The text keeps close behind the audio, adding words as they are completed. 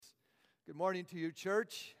Good morning to you,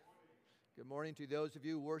 church. Good morning to those of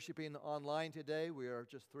you worshiping online today. We are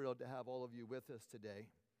just thrilled to have all of you with us today.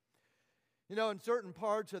 You know, in certain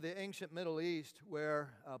parts of the ancient Middle East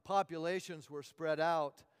where populations were spread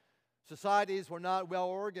out, societies were not well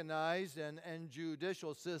organized, and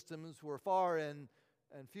judicial systems were far and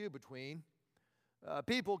few between.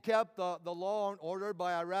 People kept the law and order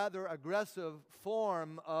by a rather aggressive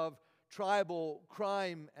form of tribal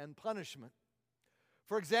crime and punishment.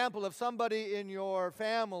 For example, if somebody in your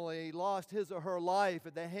family lost his or her life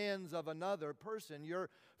at the hands of another person, your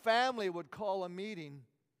family would call a meeting.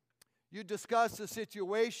 You'd discuss the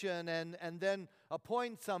situation and then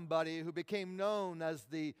appoint somebody who became known as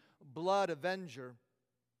the blood avenger.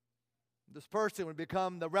 This person would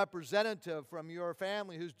become the representative from your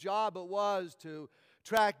family whose job it was to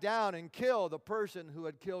track down and kill the person who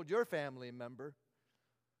had killed your family member.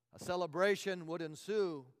 A celebration would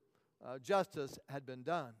ensue. Justice had been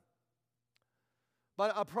done.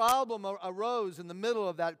 But a problem arose in the middle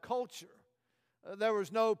of that culture. There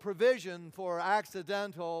was no provision for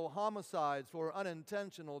accidental homicides, for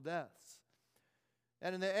unintentional deaths.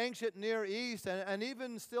 And in the ancient Near East, and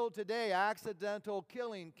even still today, accidental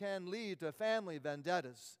killing can lead to family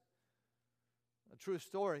vendettas. A true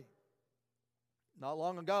story. Not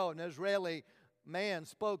long ago, an Israeli man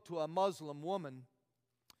spoke to a Muslim woman.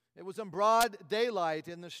 It was in broad daylight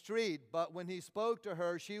in the street, but when he spoke to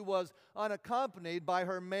her, she was unaccompanied by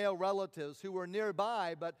her male relatives who were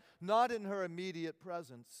nearby, but not in her immediate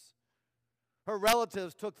presence. Her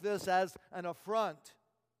relatives took this as an affront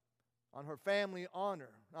on her family honor.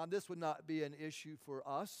 Now, this would not be an issue for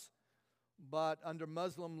us, but under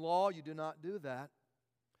Muslim law, you do not do that.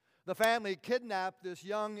 The family kidnapped this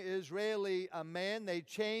young Israeli man. They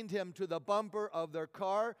chained him to the bumper of their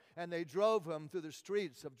car, and they drove him through the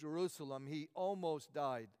streets of Jerusalem. He almost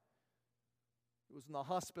died. He was in the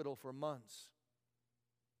hospital for months.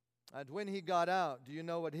 And when he got out, do you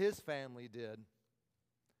know what his family did?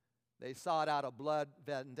 They sought out a blood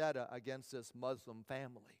vendetta against this Muslim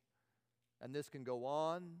family. And this can go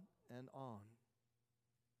on and on.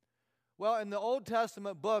 Well, in the Old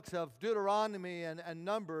Testament books of Deuteronomy and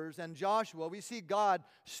Numbers and Joshua, we see God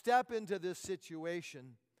step into this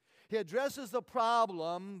situation. He addresses the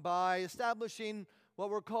problem by establishing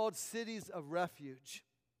what were called cities of refuge.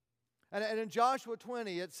 And in Joshua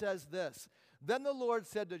 20, it says this: "Then the Lord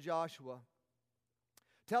said to Joshua,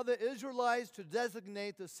 tell the Israelites to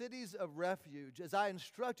designate the cities of refuge as I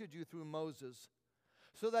instructed you through Moses,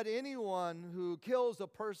 so that anyone who kills a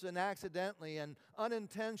person accidentally and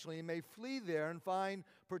unintentionally may flee there and find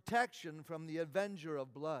protection from the avenger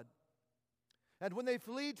of blood. And when they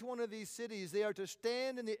flee to one of these cities, they are to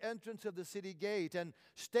stand in the entrance of the city gate and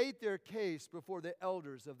state their case before the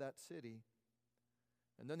elders of that city.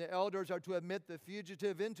 And then the elders are to admit the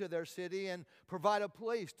fugitive into their city and provide a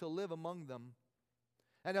place to live among them.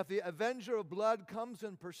 And if the avenger of blood comes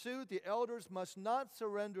in pursuit, the elders must not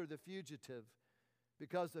surrender the fugitive,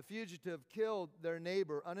 because the fugitive killed their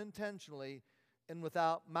neighbor unintentionally and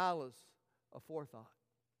without malice aforethought."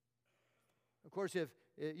 Of course, if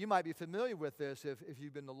you might be familiar with this if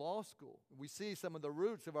you've been to law school. We see some of the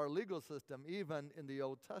roots of our legal system even in the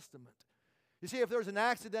Old Testament. You see, if there's an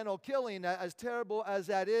accidental killing, as terrible as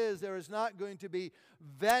that is, there is not going to be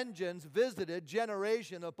vengeance visited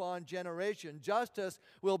generation upon generation. Justice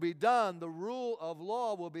will be done. The rule of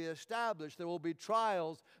law will be established. There will be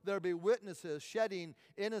trials. There will be witnesses. Shedding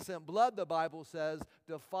innocent blood, the Bible says,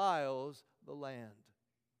 defiles the land.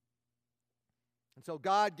 And so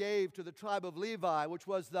God gave to the tribe of Levi, which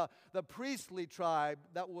was the priestly tribe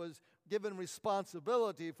that was given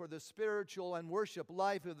responsibility for the spiritual and worship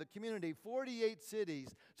life of the community, 48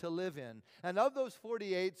 cities to live in. And of those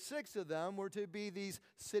 48, 6 of them were to be these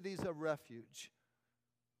cities of refuge.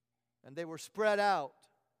 And they were spread out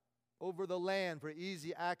over the land for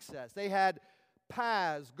easy access. They had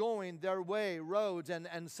paths going their way, roads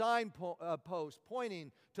and signposts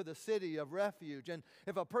pointing to the city of refuge. And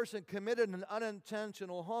if a person committed an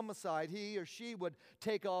unintentional homicide, he or she would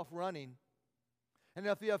take off running. And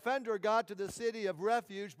if the offender got to the city of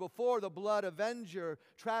refuge before the blood avenger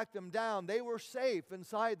tracked them down, they were safe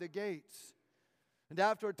inside the gates. And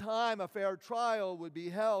after a time, a fair trial would be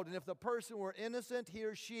held. And if the person were innocent, he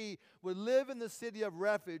or she would live in the city of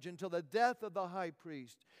refuge until the death of the high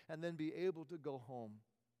priest and then be able to go home.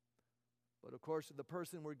 But of course, if the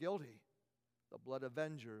person were guilty, the blood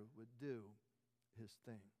avenger would do his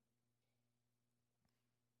thing.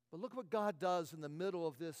 But look what God does in the middle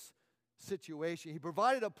of this situation. He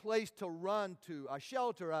provided a place to run to, a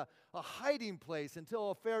shelter, a hiding place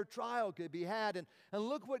until a fair trial could be had. And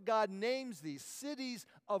look what God names these, cities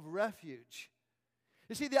of refuge.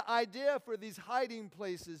 You see, the idea for these hiding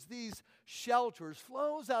places, these shelters,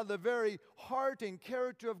 flows out of the very heart and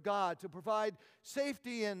character of God to provide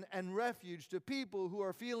safety and refuge to people who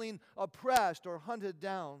are feeling oppressed or hunted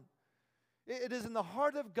down. It is in the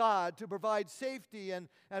heart of God to provide safety and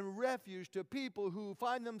refuge to people who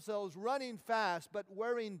find themselves running fast but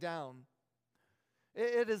wearing down.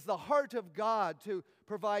 It is the heart of God to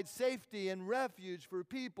provide safety and refuge for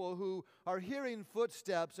people who are hearing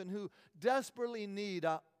footsteps and who desperately need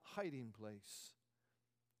a hiding place.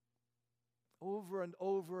 Over and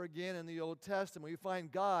over again in the Old Testament, we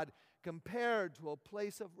find God compared to a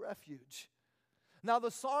place of refuge. Now,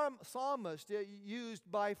 the psalmist used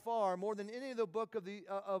by far more than any other book of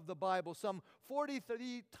the Bible, some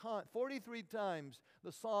 43 times,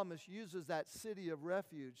 the psalmist uses that city of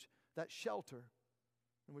refuge, that shelter,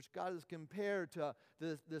 in which God is compared to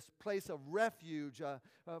this place of refuge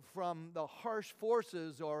from the harsh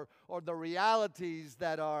forces or the realities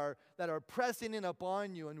that are pressing in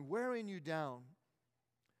upon you and wearing you down.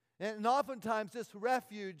 And oftentimes this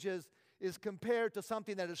refuge is compared to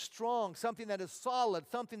something that is strong, something that is solid,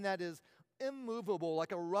 something that is immovable,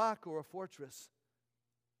 like a rock or a fortress.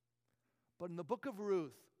 But in the book of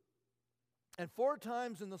Ruth, and 4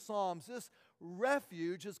 times in the Psalms, this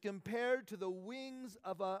refuge is compared to the wings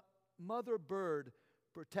of a mother bird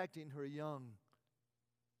protecting her young.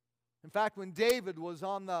 In fact, when David was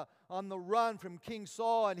on the run from King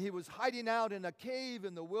Saul and he was hiding out in a cave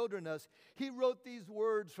in the wilderness, he wrote these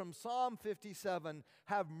words from Psalm 57,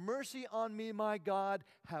 "Have mercy on me, my God,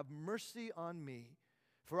 have mercy on me,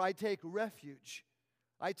 for I take refuge.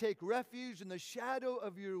 I take refuge in the shadow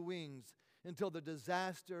of your wings until the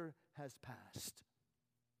disaster has passed."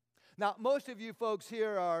 Now, most of you folks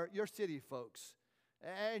here are your city folks,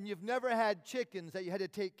 and you've never had chickens that you had to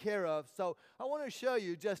take care of, so I want to show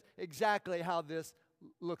you just exactly how this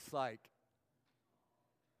looks like.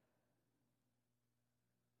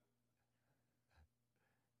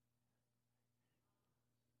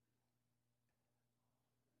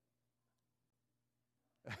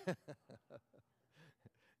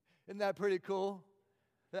 Isn't that pretty cool?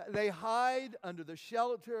 They hide under the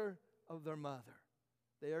shelter of their mother.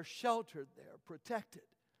 They are sheltered, they are protected.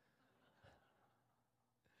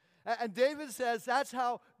 And David says that's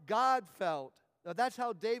how God felt. That's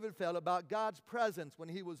how David felt about God's presence when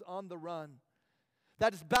he was on the run.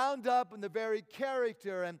 That is bound up in the very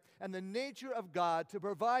character and the nature of God to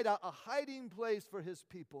provide a hiding place for his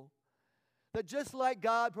people. That just like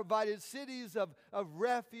God provided cities of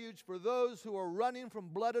refuge for those who are running from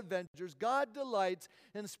blood avengers, God delights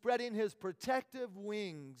in spreading his protective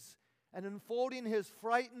wings and enfolding his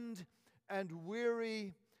frightened and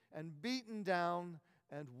weary and beaten down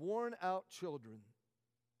and worn out children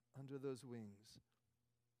under those wings.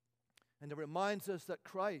 And it reminds us that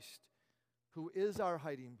Christ, who is our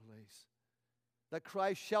hiding place, that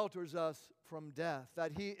Christ shelters us from death,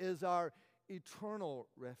 that he is our eternal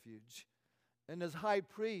refuge. And as high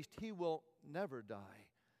priest, he will never die.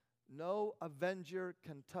 No avenger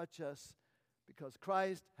can touch us because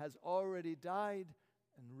Christ has already died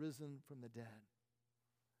and risen from the dead.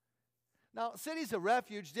 Now, cities of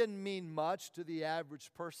refuge didn't mean much to the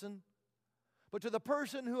average person. But to the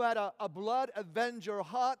person who had a blood avenger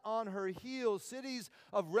hot on her heels, cities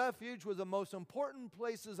of refuge were the most important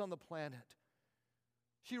places on the planet.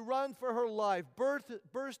 She runs for her life,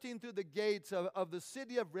 bursting through the gates of the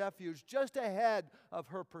city of refuge just ahead of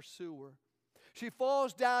her pursuer. She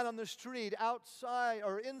falls down on the street outside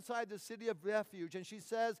or inside the city of refuge, and she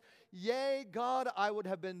says, "Yea, God, I would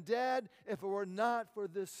have been dead if it were not for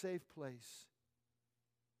this safe place."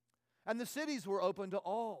 And the cities were open to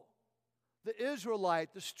all, the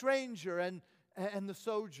Israelite, the stranger, and the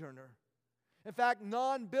sojourner. In fact,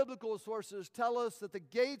 non-biblical sources tell us that the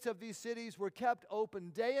gates of these cities were kept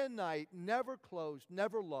open day and night, never closed,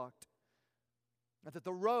 never locked. And that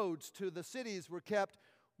the roads to the cities were kept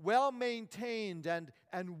well-maintained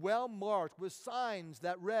and well-marked with signs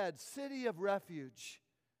that read, "City of Refuge."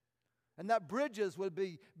 And that bridges would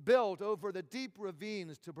be built over the deep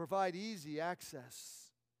ravines to provide easy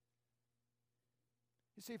access.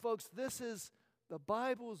 You see, folks, this is the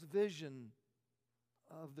Bible's vision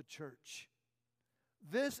of the church.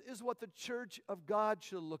 This is what the church of God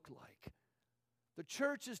should look like. The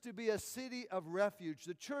church is to be a city of refuge.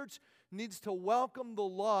 The church needs to welcome the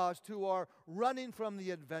lost who are running from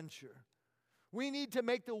the adventure. We need to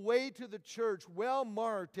make the way to the church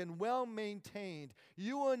well-marked and well-maintained.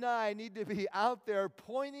 You and I need to be out there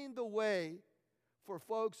pointing the way for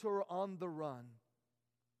folks who are on the run.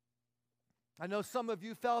 I know some of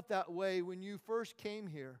you felt that way when you first came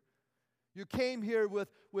here. You came here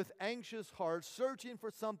with anxious hearts, searching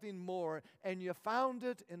for something more, and you found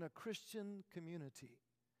it in a Christian community.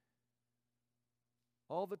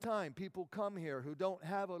 All the time, people come here who don't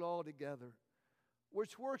have it all together,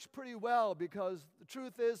 which works pretty well because the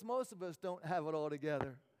truth is most of us don't have it all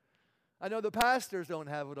together. I know the pastors don't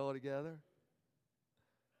have it all together.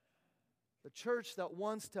 The church that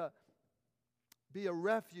wants to be a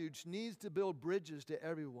refuge needs to build bridges to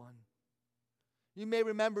everyone. You may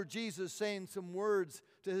remember Jesus saying some words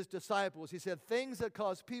to his disciples. He said, "Things that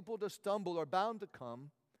cause people to stumble are bound to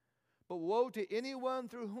come, but woe to anyone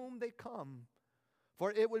through whom they come.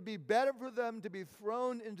 For it would be better for them to be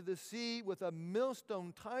thrown into the sea with a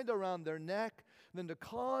millstone tied around their neck than to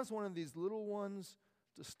cause one of these little ones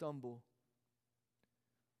to stumble."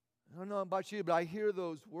 I don't know about you, but I hear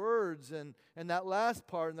those words and that last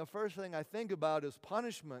part, and the first thing I think about is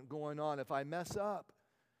punishment going on if I mess up.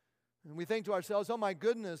 And we think to ourselves, oh my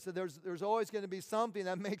goodness, there's always going to be something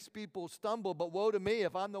that makes people stumble, but woe to me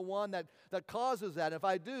if I'm the one that causes that. If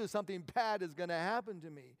I do, something bad is going to happen to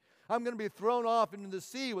me. I'm going to be thrown off into the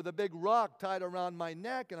sea with a big rock tied around my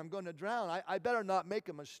neck, and I'm going to drown. I better not make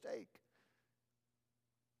a mistake.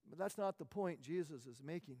 But that's not the point Jesus is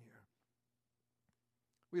making here.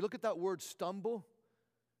 We look at that word stumble,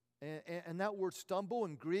 and that word stumble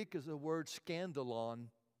in Greek is the word scandalon.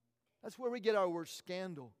 That's where we get our word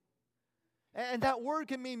scandal. And that word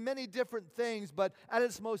can mean many different things, but at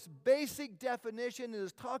its most basic definition, it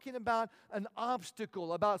is talking about an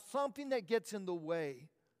obstacle, about something that gets in the way.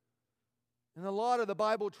 And a lot of the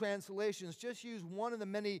Bible translations just use one of the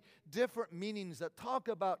many different meanings that talk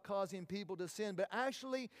about causing people to sin. But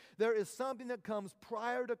actually, there is something that comes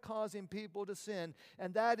prior to causing people to sin,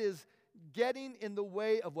 and that is getting in the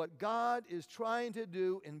way of what God is trying to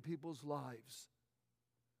do in people's lives.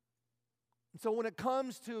 And so when it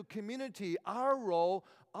comes to community, our role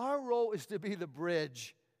is to be the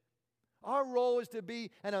bridge. Our role is to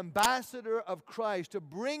be an ambassador of Christ, to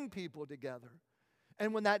bring people together.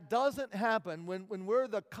 And when that doesn't happen, when we're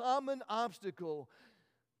the common obstacle,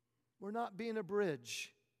 we're not being a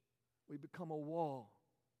bridge. We become a wall.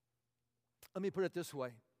 Let me put it this way.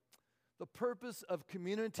 The purpose of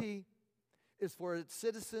community is for its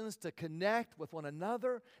citizens to connect with one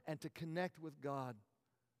another and to connect with God.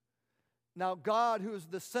 Now, God, who is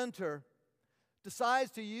the center,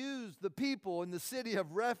 decides to use the people in the city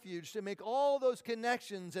of refuge to make all those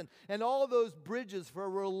connections and all those bridges for a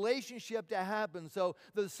relationship to happen. So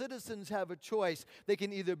the citizens have a choice. They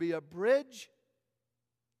can either be a bridge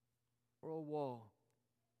or a wall.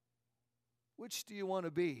 Which do you want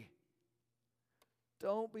to be?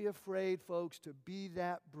 Don't be afraid, folks, to be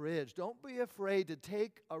that bridge. Don't be afraid to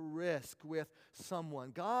take a risk with someone.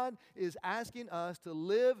 God is asking us to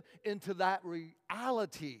live into that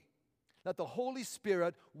reality that the Holy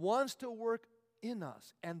Spirit wants to work in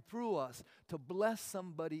us and through us to bless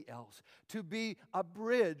somebody else, to be a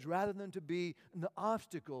bridge rather than to be an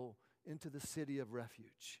obstacle into the city of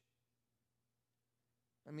refuge.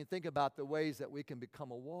 I mean, think about the ways that we can become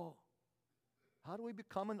a wall. How do we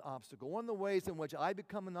become an obstacle? One of the ways in which I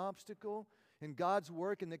become an obstacle in God's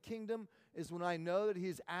work in the kingdom is when I know that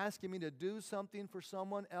He's asking me to do something for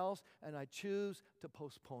someone else and I choose to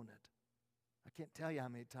postpone it. I can't tell you how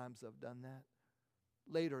many times I've done that.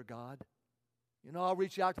 Later, God. You know, I'll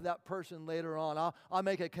reach out to that person later on. I'll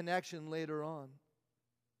make a connection later on.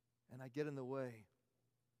 And I get in the way.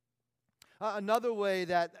 Another way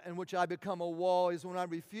in which I become a wall is when I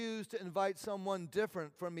refuse to invite someone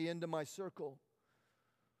different from me into my circle.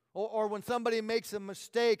 Or when somebody makes a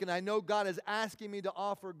mistake and I know God is asking me to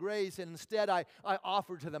offer grace and instead I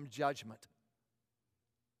offer to them judgment.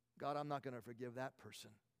 God, I'm not going to forgive that person.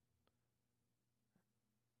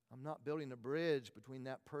 I'm not building a bridge between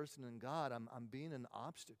that person and God. I'm being an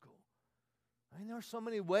obstacle. I mean, there are so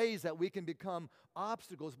many ways that we can become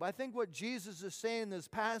obstacles. But I think what Jesus is saying in this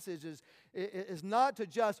passage is not to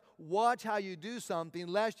just watch how you do something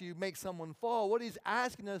lest you make someone fall. What He's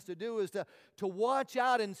asking us to do is to watch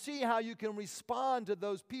out and see how you can respond to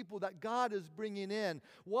those people that God is bringing in.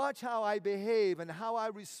 Watch how I behave and how I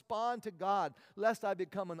respond to God, lest I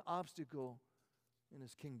become an obstacle in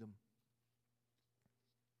His kingdom.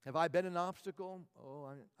 Have I been an obstacle? Oh,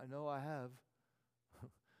 I know I have.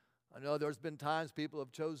 I know there's been times people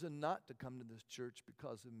have chosen not to come to this church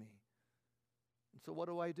because of me. And so what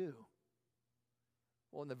do?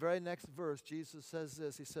 Well, in the very next verse, Jesus says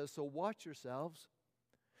this. He says, so watch yourselves.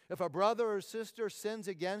 If a brother or sister sins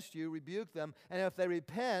against you, rebuke them. And if they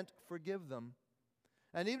repent, forgive them.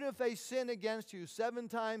 And even if they sin against you 7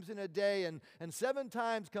 times in a day and 7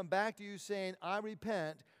 times come back to you saying, I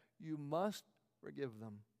repent, you must forgive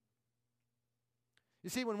them. You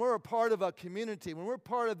see, when we're a part of a community, when we're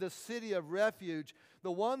part of the city of refuge,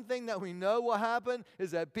 the one thing that we know will happen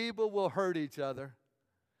is that people will hurt each other.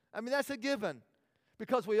 I mean, that's a given,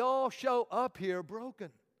 because we all show up here broken,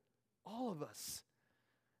 all of us.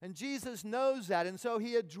 And Jesus knows that, and so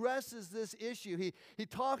he addresses this issue. He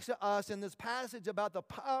talks to us in this passage about the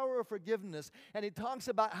power of forgiveness, and he talks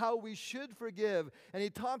about how we should forgive, and he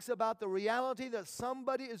talks about the reality that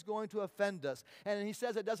somebody is going to offend us. And he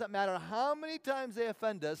says it doesn't matter how many times they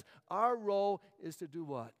offend us, our role is to do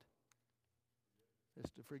what? Is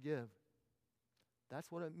to forgive.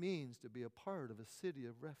 That's what it means to be a part of a city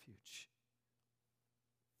of refuge.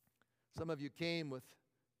 Some of you came with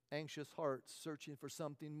anxious hearts, searching for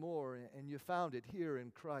something more, and you found it here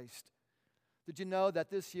in Christ. Did you know that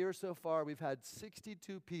this year so far we've had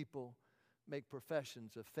 62 people make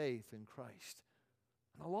professions of faith in Christ?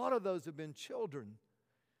 And a lot of those have been children.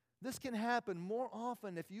 This can happen more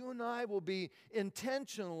often if you and I will be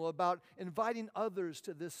intentional about inviting others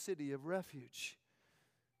to this city of refuge.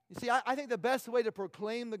 You see, I think the best way to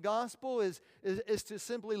proclaim the gospel is to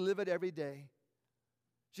simply live it every day.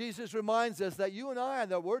 Jesus reminds us that you and I,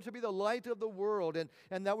 that we're to be the light of the world, and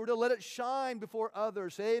that we're to let it shine before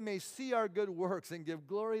others, so they may see our good works and give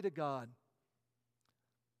glory to God.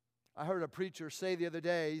 I heard a preacher say the other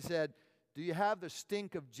day, he said, "Do you have the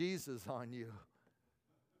stink of Jesus on you?"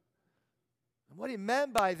 And what he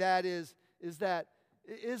meant by that is that,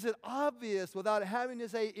 is it obvious without having to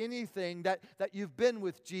say anything that you've been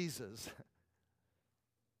with Jesus?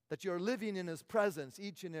 That you're living in his presence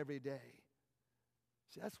each and every day?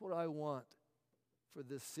 See, that's what I want for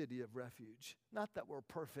this city of refuge. Not that we're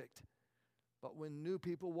perfect, but when new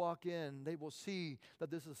people walk in, they will see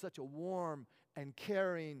that this is such a warm and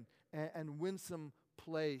caring and winsome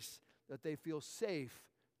place that they feel safe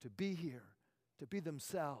to be here, to be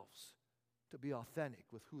themselves, to be authentic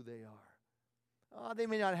with who they are. They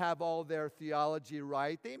may not have all their theology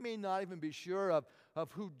right. They may not even be sure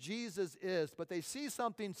of who Jesus is, but they see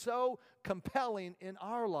something so compelling in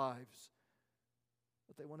our lives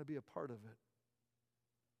that they want to be a part of it.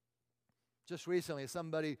 Just recently,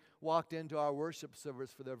 somebody walked into our worship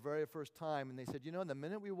service for their very first time, and they said, "You know, the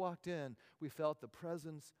minute we walked in, we felt the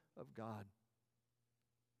presence of God."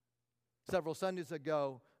 Several Sundays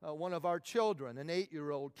ago, one of our children, an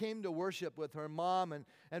 8-year-old, came to worship with her mom,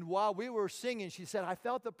 and while we were singing, she said, "I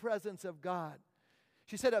felt the presence of God."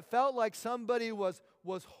 She said it felt like somebody was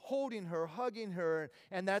holding her, hugging her,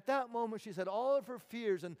 and at that moment, she said, all of her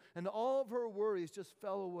fears and all of her worries just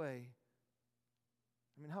fell away.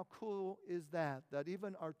 I mean, how cool is that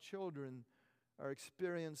even our children are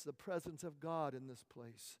experiencing the presence of God in this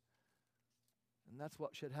place? And that's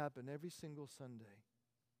what should happen every single Sunday.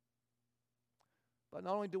 But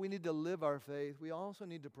not only do we need to live our faith, we also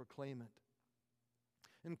need to proclaim it.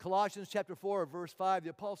 In Colossians chapter 4, verse 5,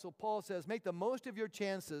 the Apostle Paul says, "Make the most of your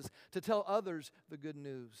chances to tell others the good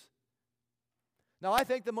news." Now, I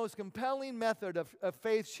think the most compelling method of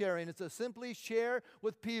faith sharing is to simply share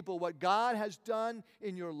with people what God has done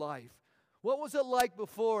in your life. What was it like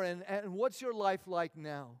before, and what's your life like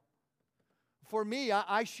now? For me,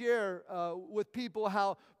 I share with people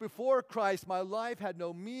how before Christ my life had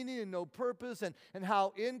no meaning and no purpose, and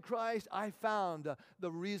how in Christ I found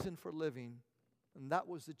the reason for living. And that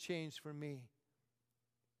was the change for me.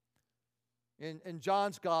 In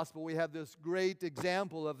John's gospel, we have this great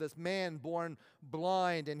example of this man born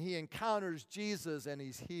blind, and he encounters Jesus and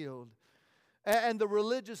he's healed. And the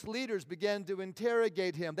religious leaders began to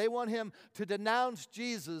interrogate him. They want him to denounce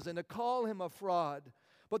Jesus and to call him a fraud.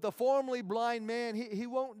 But the formerly blind man, he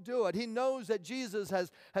won't do it. He knows that Jesus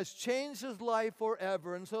has changed his life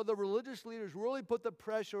forever. And so the religious leaders really put the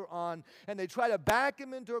pressure on, and they try to back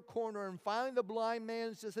him into a corner. And finally the blind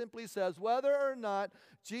man just simply says, "Whether or not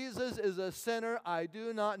Jesus is a sinner, I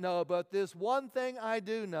do not know. But this one thing I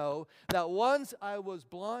do know, that once I was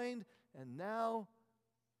blind, and now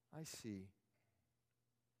I see."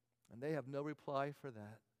 And they have no reply for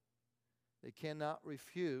that. They cannot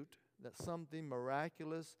refute that something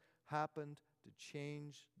miraculous happened to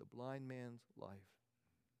change the blind man's life.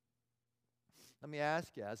 Let me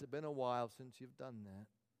ask you, has it been a while since you've done that?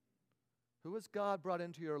 Who has God brought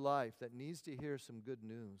into your life that needs to hear some good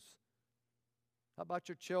news? How about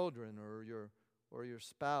your children or your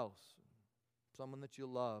spouse, someone that you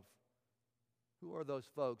love? Who are those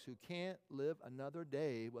folks who can't live another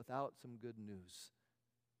day without some good news?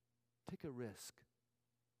 Take a risk.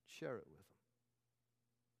 Share it with them.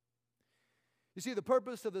 You see, the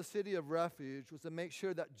purpose of the city of refuge was to make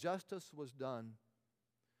sure that justice was done.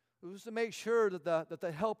 It was to make sure that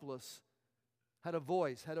the helpless had a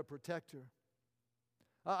voice, had a protector.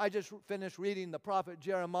 I just finished reading the prophet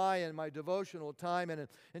Jeremiah in my devotional time, and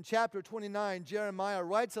in chapter 29, Jeremiah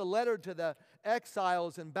writes a letter to the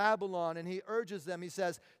exiles in Babylon, and he urges them, he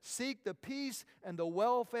says, "Seek the peace and the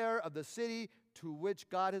welfare of the city to which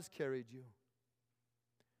God has carried you."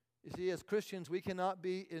 You see, as Christians, we cannot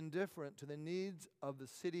be indifferent to the needs of the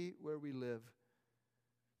city where we live.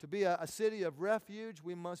 To be a city of refuge,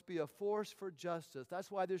 we must be a force for justice. That's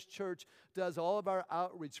why this church does all of our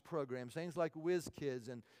outreach programs, things like Whiz Kids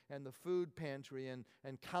and the food pantry and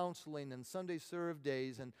counseling and Sunday serve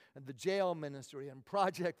days and the jail ministry and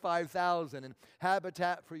Project 5000 and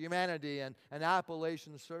Habitat for Humanity and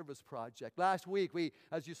Appalachian Service Project. Last week,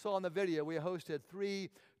 as you saw in the video, we hosted 3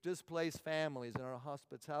 displaced families in our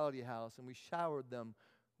hospitality house, and we showered them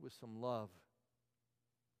with some love.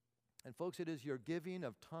 And folks, it is your giving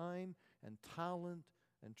of time and talent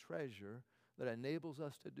and treasure that enables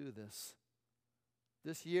us to do this.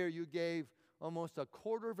 This year you gave almost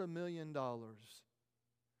 $250,000.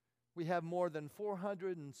 We have more than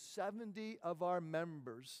 470 of our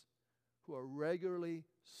members who are regularly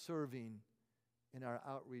serving in our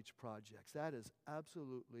outreach projects. That is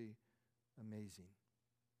absolutely amazing.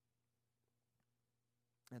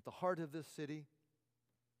 At the heart of this city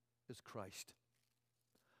is Christ.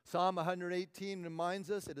 Psalm 118 reminds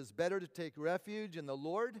us it is better to take refuge in the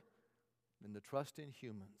Lord than to trust in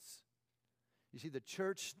humans. You see, the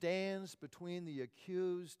church stands between the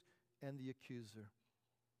accused and the accuser.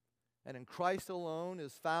 And in Christ alone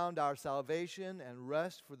is found our salvation and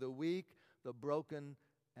rest for the weak, the broken,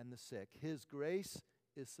 and the sick. His grace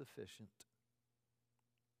is sufficient.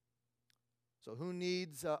 So who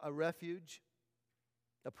needs a refuge?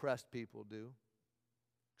 Oppressed people do.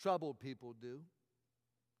 Troubled people do.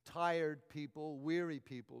 Tired people, weary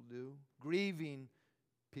people do. Grieving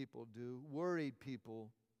people do. Worried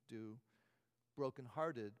people do.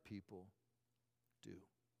 Broken-hearted people do.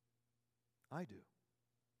 I do.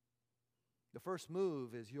 The first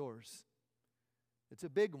move is yours. It's a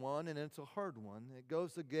big one and it's a hard one. It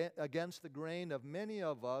goes against the grain of many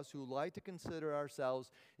of us who like to consider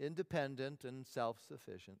ourselves independent and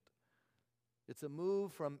self-sufficient. It's a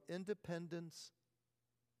move from independence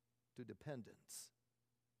to dependence.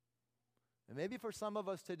 And maybe for some of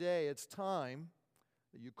us today, it's time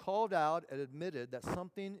that you called out and admitted that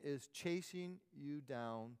something is chasing you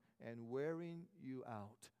down and wearing you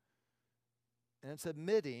out. And it's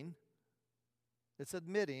admitting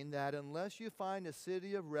that unless you find a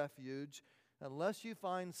city of refuge, unless you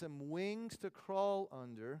find some wings to crawl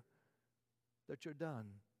under, that you're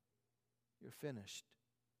done. You're finished.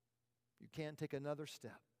 You can't take another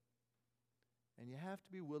step. And you have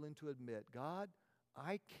to be willing to admit, God,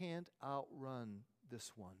 I can't outrun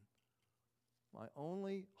this one. My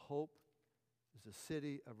only hope is a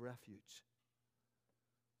city of refuge.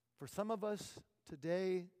 For some of us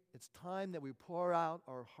today, it's time that we pour out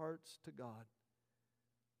our hearts to God.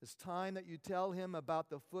 It's time that you tell Him about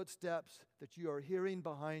the footsteps that you are hearing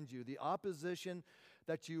behind you, the opposition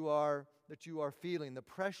that you are feeling, the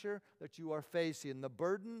pressure that you are facing, the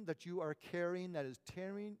burden that you are carrying that is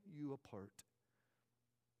tearing you apart.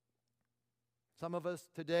 Some of us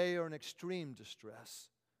today are in extreme distress.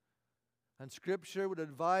 And Scripture would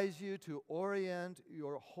advise you to orient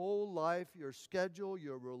your whole life, your schedule,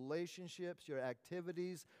 your relationships, your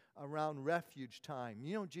activities around refuge time.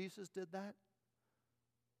 You know, Jesus did that.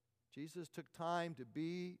 Jesus took time to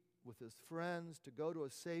be with His friends, to go to a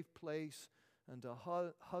safe place, and to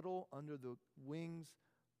huddle under the wings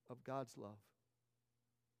of God's love.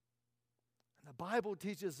 And the Bible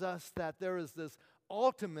teaches us that there is this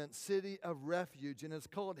ultimate city of refuge, and it's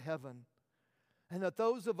called heaven. And that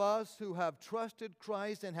those of us who have trusted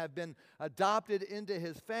Christ and have been adopted into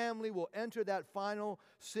His family will enter that final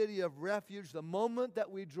city of refuge the moment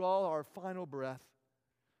that we draw our final breath.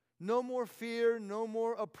 No more fear, no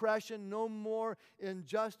more oppression, no more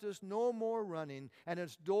injustice, no more running. And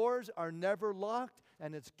its doors are never locked,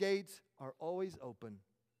 and its gates are always open.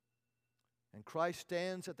 And Christ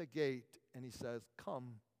stands at the gate, and He says,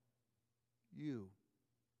 "Come, you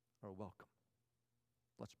are welcome."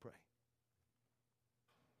 Let's pray.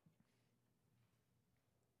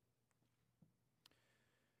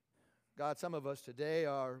 God, some of us today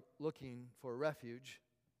are looking for refuge.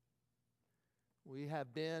 We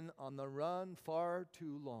have been on the run far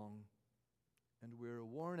too long, and we're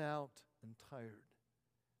worn out and tired,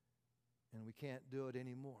 and we can't do it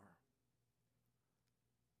anymore.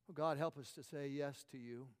 Oh God, help us to say yes to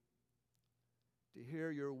you, to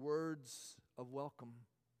hear your words of welcome.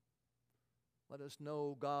 Let us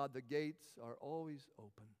know, God, the gates are always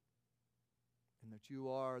open, and that you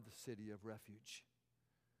are the city of refuge.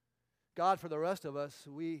 God, for the rest of us,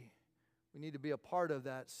 we We need to be a part of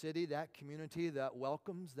that city, that community that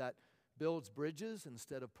welcomes, that builds bridges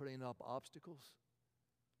instead of putting up obstacles.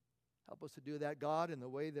 Help us to do that, God, in the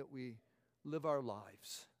way that we live our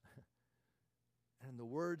lives and the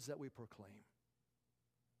words that we proclaim.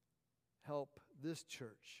 Help this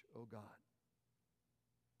church, oh God,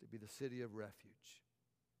 to be the city of refuge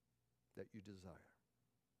that you desire.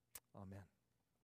 Amen.